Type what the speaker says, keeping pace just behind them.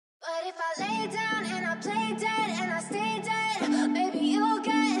if I lay down and I play dead and I stay dead, maybe you'll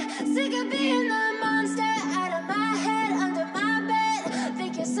get sick of being the monster out of my head, under my bed,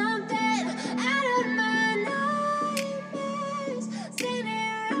 thinking something out of my nightmares,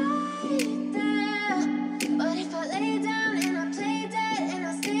 standing right there. But if I lay down and I play dead and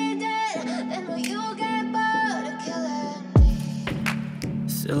I stay dead, then will you get bored of killing me?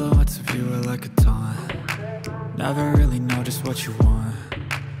 Silhouettes of you are like a taunt. Never really know just what you want.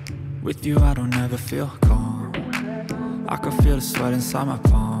 With you I don't ever feel calm. I can feel the sweat inside my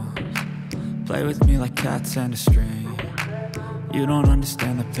palms. Play with me like cats and a string. You don't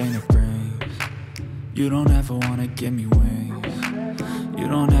understand the pain it brings. You don't ever wanna give me wings. You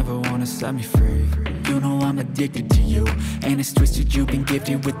don't ever wanna set me free. You know I'm addicted to you, and it's twisted, you've been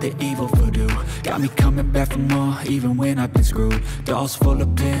gifted with the evil voodoo. Got me coming back for more, even when I've been screwed. Dolls full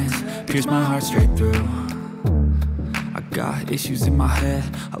of pins, pierce my heart straight through. I got issues in my head,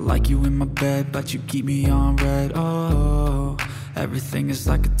 I like you in my bed, but you keep me on red. Oh, everything is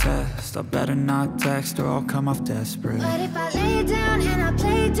like a test, I better not text or I'll come off desperate. But if I lay down and I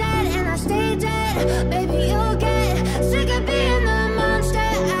play dead and I stay dead, baby you'll get sick of being the monster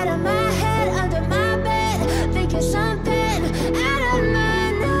out of my head, under my bed, thinking something out of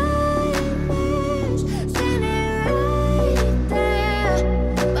my nightmares, standing right there.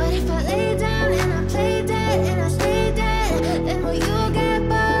 But if I lay down and I play dead and I stay dead, then will you get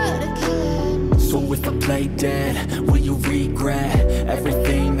bored of killing me? So if I play dead, will you regret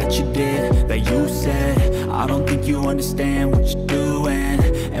everything that you did, that you said? I don't think you understand what you're doing,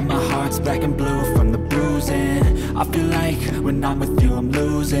 and my heart's black and blue from the bruising. I feel like when I'm with you I'm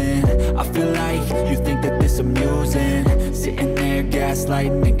losing. I feel like you think that this amusing, sitting there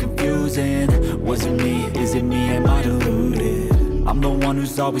gaslighting and confusing. Was it me? Is it me? Am I deluded? I'm the one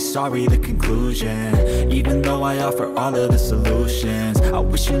who's always sorry, the conclusion, even though I offer all of the solutions. I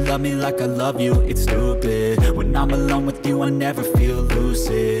wish you loved me like I love you, it's stupid. When I'm alone with you I never feel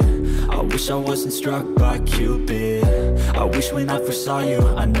lucid. I wish I wasn't struck by Cupid. I wish when I first saw you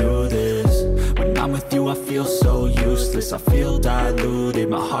I knew this. When I'm with you I feel so useless, I feel diluted,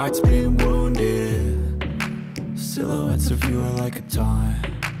 my heart's been wounded. Silhouettes of you are like a taunt.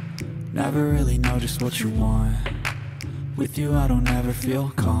 Never really know just what you want. With you I don't ever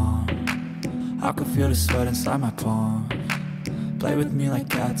feel calm. I can feel the sweat inside my palms. Play with me like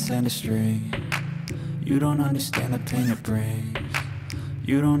cats and a string. You don't understand the pain it brings.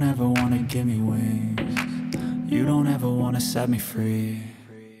 You don't ever wanna give me wings. You don't ever wanna set me free.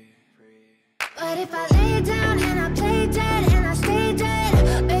 But if I lay down and I play dead and I stay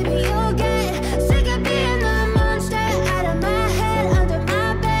dead, baby you'll get sick of being the monster out of my head, under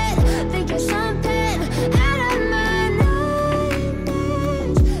my bed, thinking something out of my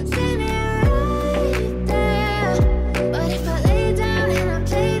nightmares, standing right there. But if I lay down and I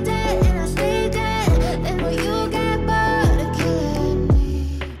play dead and I stay dead, then will you get bored of killing me?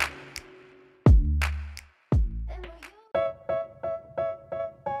 Then will you?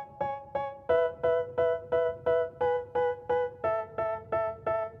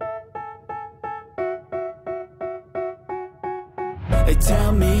 They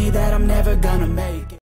tell me that I'm never gonna make it.